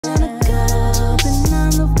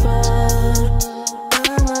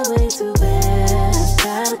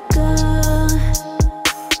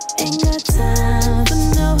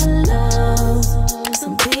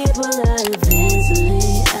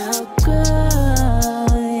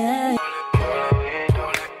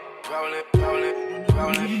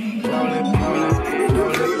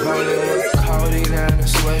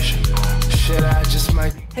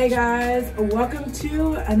guys, welcome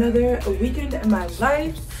to another weekend in my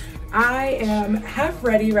life. I am half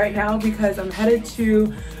ready right now because I'm headed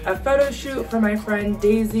to a photo shoot for my friend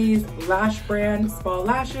Daisy's lash brand,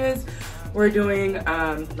 Spalashes. We're doing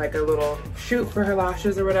like a little shoot for her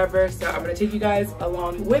lashes or whatever, so I'm gonna take you guys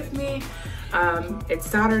along with me. It's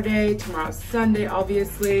Saturday, tomorrow's Sunday,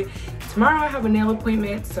 obviously. Tomorrow I have a nail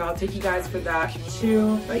appointment, so I'll take you guys for that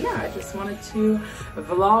too. But yeah, I just wanted to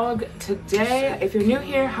vlog today. If you're new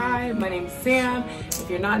here, hi, my name's Sam. If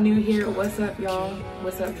you're not new here, what's up, y'all?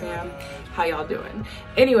 What's up, fam? How y'all doing?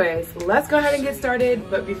 Anyways, let's go ahead and get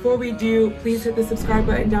started. But before we do, please hit the subscribe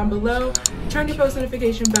button down below, turn your post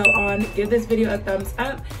notification bell on, give this video a thumbs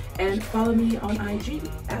up, and follow me on IG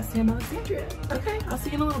at Sam Alexandria. Okay, I'll see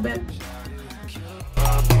you in a little bit.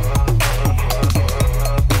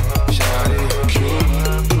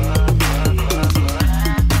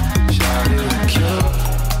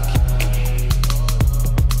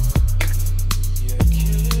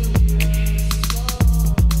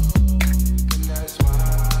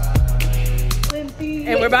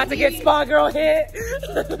 And we're about to get Spa Girl hit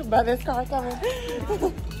by this car coming.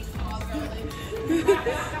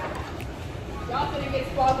 Y'all gonna get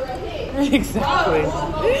Spa Girl hit. Exactly.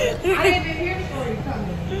 Oh, I didn't even hear the story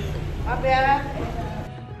coming. My bad.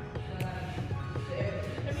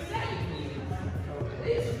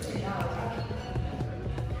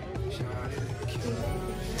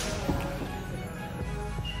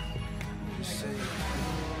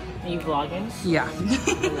 Are you vlogging? Yeah.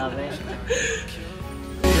 I love it.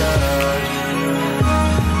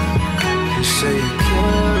 You say you're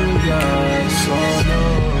curious, oh no,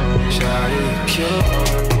 child, you're curious.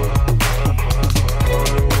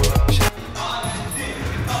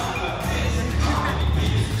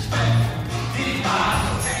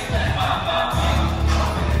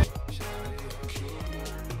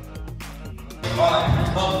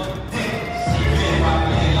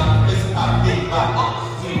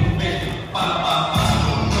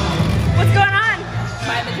 What's going on?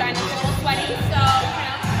 My vagina's a little sweaty, so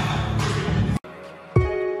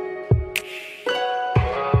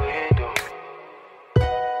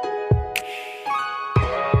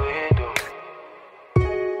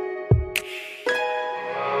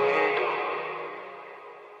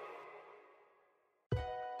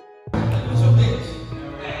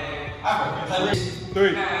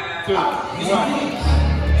Three, two, one.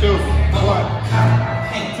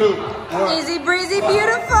 easy breezy,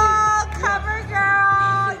 beautiful cover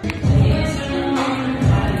girl.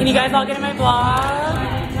 Can you guys all get in my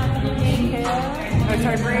vlog? No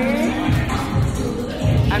sorry.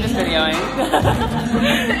 I'm just videoing.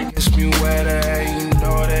 Ask me where the hell you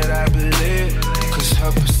know that I believe. Cause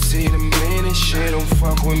her pussy the meanest. She don't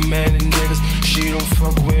fuck with many niggas. She don't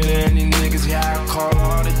fuck with any niggas. Yeah, I call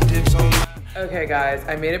all the dibs on my. Okay guys,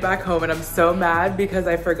 I made it back home and I'm so mad because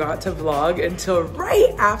I forgot to vlog until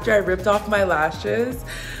right after I ripped off my lashes.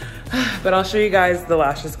 But I'll show you guys the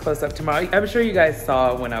lashes close up tomorrow. I'm sure you guys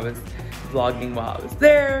saw when I was vlogging while I was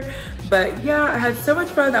there. But yeah, I had so much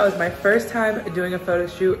fun. That was my first time doing a photo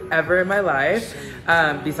shoot ever in my life.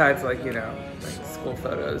 Besides like, you know, like school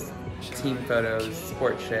photos, team photos,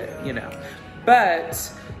 sports shit, you know.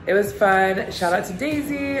 But it was fun. Shout out to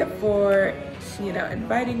Daisy for, you know,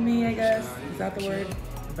 inviting me, I guess. Is that the word?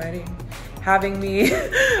 Inviting? Having me.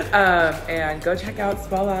 And go check out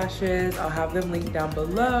Spalashes. I'll have them linked down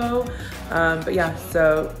below. But yeah,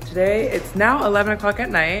 so today it's now 11 o'clock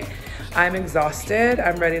at night. I'm exhausted.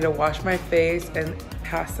 I'm ready to wash my face and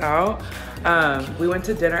pass out. We went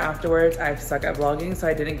to dinner afterwards. I suck at vlogging, so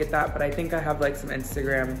I didn't get that, but I think I have like some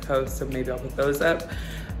Instagram posts, so maybe I'll put those up.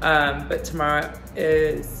 But tomorrow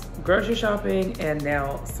is grocery shopping and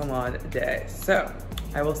nail salon day. So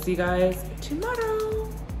I will see you guys tomorrow.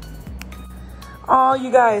 Oh,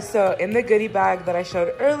 you guys, so in the goodie bag that I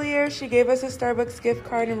showed earlier, she gave us a Starbucks gift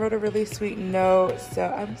card and wrote a really sweet note. So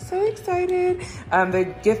I'm so excited.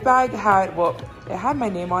 The gift bag had, well, it had my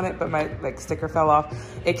name on it, but my like sticker fell off.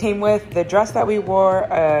 It came with the dress that we wore,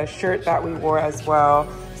 a shirt that we wore as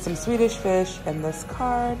well, some Swedish fish, and this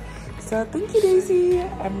card. So thank you, Daisy.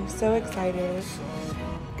 I'm so excited.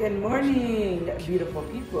 Good morning, beautiful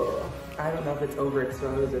people. I don't know if it's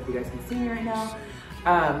overexposed, if you guys can see me right now.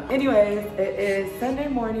 Anyways, it is Sunday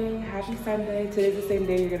morning. Happy Sunday. Today's the same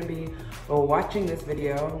day you're gonna be watching this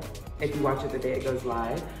video, if you watch it the day it goes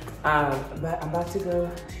live. But I'm about to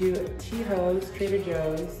go to T-Ho's, Trader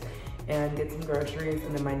Joe's, and get some groceries,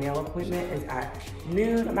 and then my nail appointment is at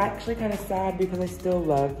noon. I'm actually kind of sad because I still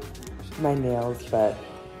love my nails, but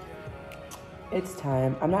it's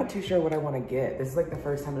time. I'm not too sure what I want to get. This is like the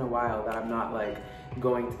first time in a while that I'm not like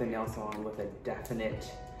going to the nail salon with a definite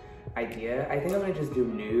idea. I think I'm gonna just do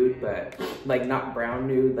nude, but like not brown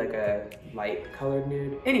nude, like a light colored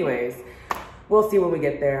nude. Anyways, we'll see when we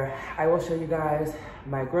get there. I will show you guys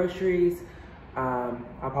my groceries. I'll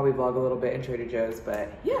probably vlog a little bit in Trader Joe's, but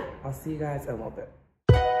yeah, I'll see you guys in a little bit.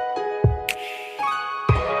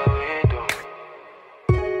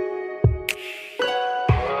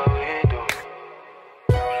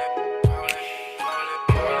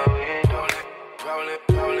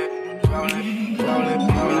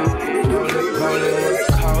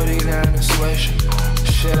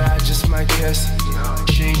 Shit, I just might kiss.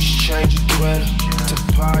 Change your Twitter to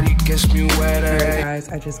party, gets me wetter. Alright guys,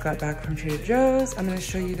 I just got back from Trader Joe's. I'm gonna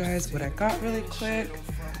show you guys what I got really quick.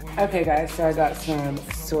 Okay guys, so I got some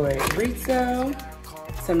soy chorizo,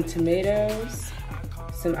 some tomatoes,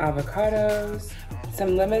 some avocados,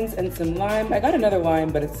 some lemons and some lime. I got another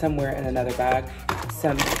lime, but it's somewhere in another bag.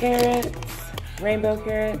 Some carrots, rainbow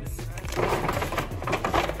carrots,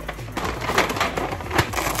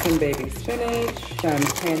 some baby spinach, some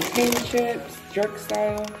plantain chips, jerk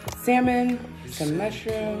style, salmon, some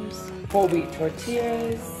mushrooms, whole wheat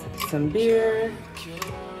tortillas, some beer,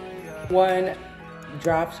 1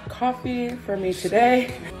 draft coffee for me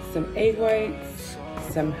today, some egg whites,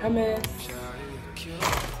 some hummus,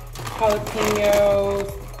 jalapenos,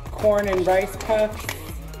 corn and rice puffs,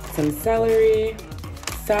 some celery,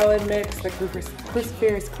 salad mix, like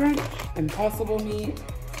Crispberries Crunch, Impossible meat,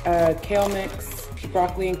 kale mix,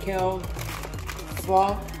 broccoli and kale,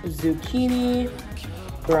 slaw, zucchini,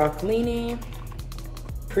 broccolini,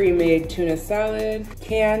 pre-made tuna salad,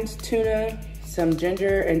 canned tuna, some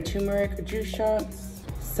ginger and turmeric juice shots,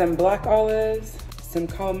 some black olives, some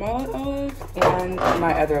Kalamata olive, and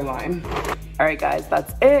my other lime. All right guys,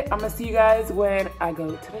 that's it. I'm gonna see you guys when I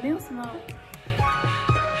go to the nail salon.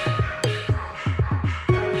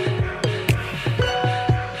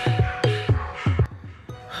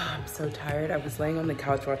 So tired. I was laying on the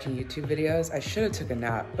couch watching YouTube videos. I should have took a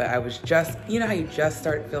nap, but I was just, you know how you just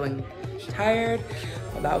start feeling tired?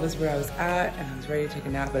 Well, that was where I was at, and I was ready to take a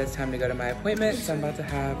nap, but it's time to go to my appointment, so I'm about to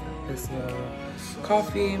have this little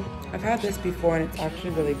coffee. I've had this before, and it's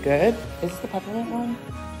actually really good. Is this the peppermint one?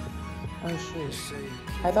 Oh shoot.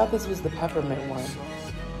 I thought this was the peppermint one.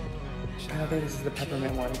 I don't think this is the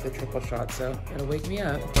peppermint one. It's a triple shot, so it'll wake me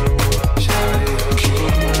up.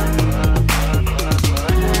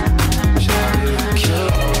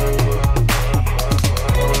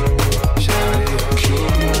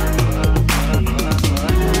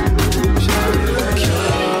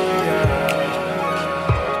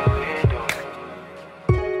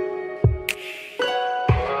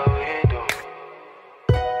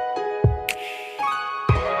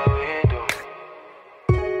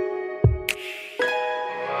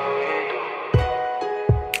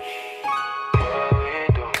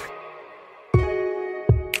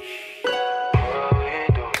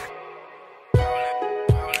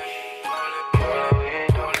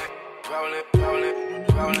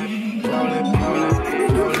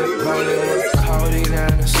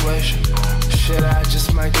 Shit, I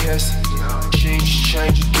just might kiss.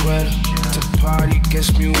 Change your Twitter to party,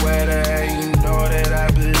 gets me wetter. And you know that I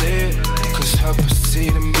believe, cause her pussy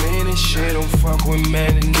the meanest. She don't fuck with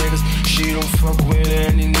many niggas. She don't fuck with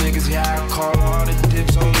any niggas. Yeah, I call all the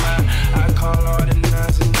dips on mine. I call all the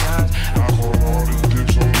nines and nines. I call all the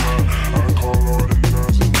dips on mine. I call all the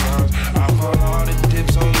nines and nines. I call all the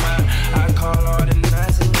dips on mine. I call all the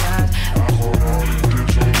nines and nines. I call all the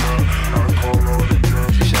dips on mine. I call all the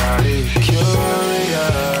nines. Shawty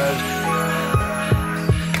curious.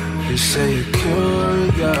 You say you're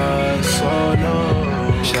curious, oh no.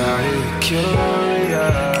 Shawty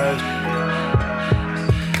curious.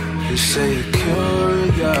 You say you're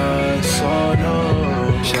curious, oh no.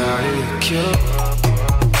 Shawty curious.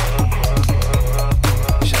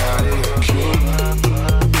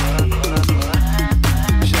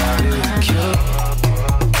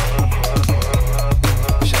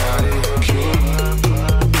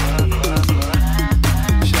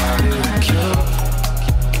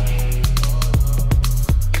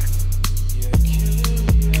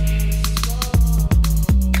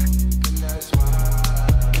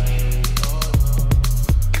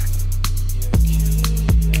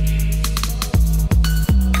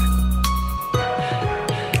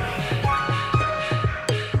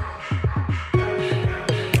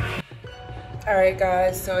 Alright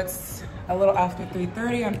guys, so it's a little after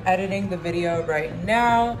 3:30. I'm editing the video right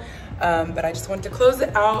now, but I just wanted to close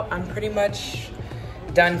it out. I'm pretty much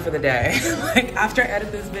done for the day. Like after I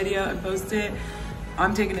edit this video and post it,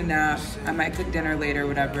 I'm taking a nap. I might cook dinner later,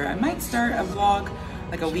 whatever. I might start a vlog,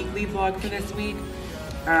 like a weekly vlog for this week.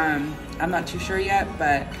 I'm not too sure yet,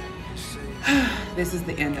 but This is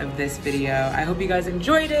the end of this video. I hope you guys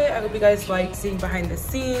enjoyed it. I hope you guys liked seeing behind the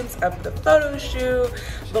scenes of the photo shoot,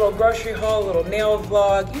 little grocery haul, little nail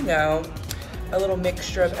vlog, you know, a little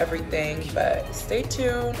mixture of everything. But stay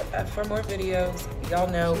tuned for more videos. Y'all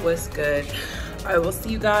know what's good. I will see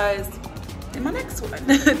you guys in my next one.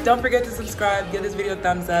 Don't forget to subscribe, give this video a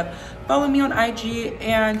thumbs up, follow me on IG,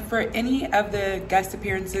 and for any of the guest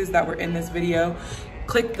appearances that were in this video,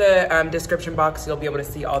 click the description box. You'll be able to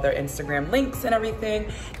see all their Instagram links and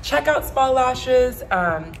everything. Check out Spalashes.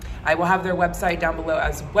 I will have their website down below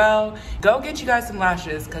as well. Go get you guys some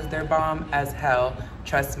lashes because they're bomb as hell.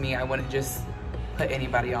 Trust me, I wouldn't just put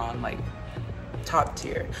anybody on, like top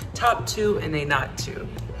tier. Top 2 and they not 2,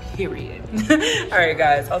 period. All right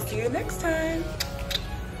guys, I'll see you next time.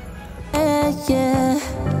 Yeah.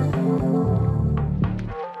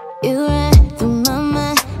 You ran through my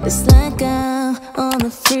mind, it's like I'm on the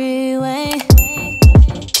freeway.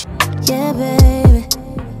 Yeah, baby.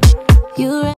 You